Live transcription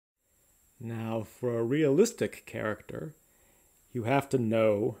Now, for a realistic character, you have to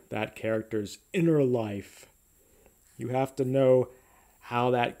know that character's inner life. You have to know how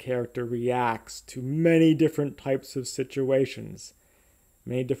that character reacts to many different types of situations,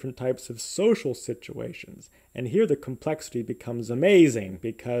 many different types of social situations. And here the complexity becomes amazing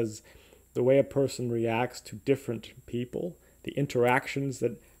because the way a person reacts to different people, the interactions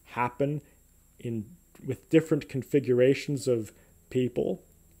that happen with different configurations of people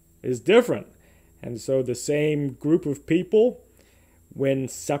is different. And so the same group of people, when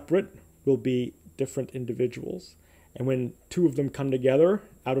separate, will be different individuals. And when two of them come together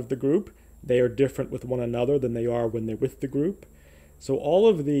out of the group, they are different with one another than they are when they're with the group. So all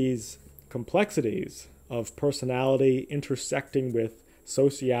of these complexities of personality intersecting with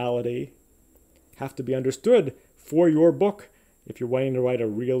sociality have to be understood for your book if you're wanting to write a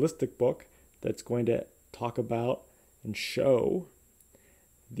realistic book that's going to talk about and show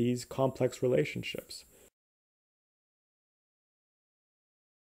these complex relationships.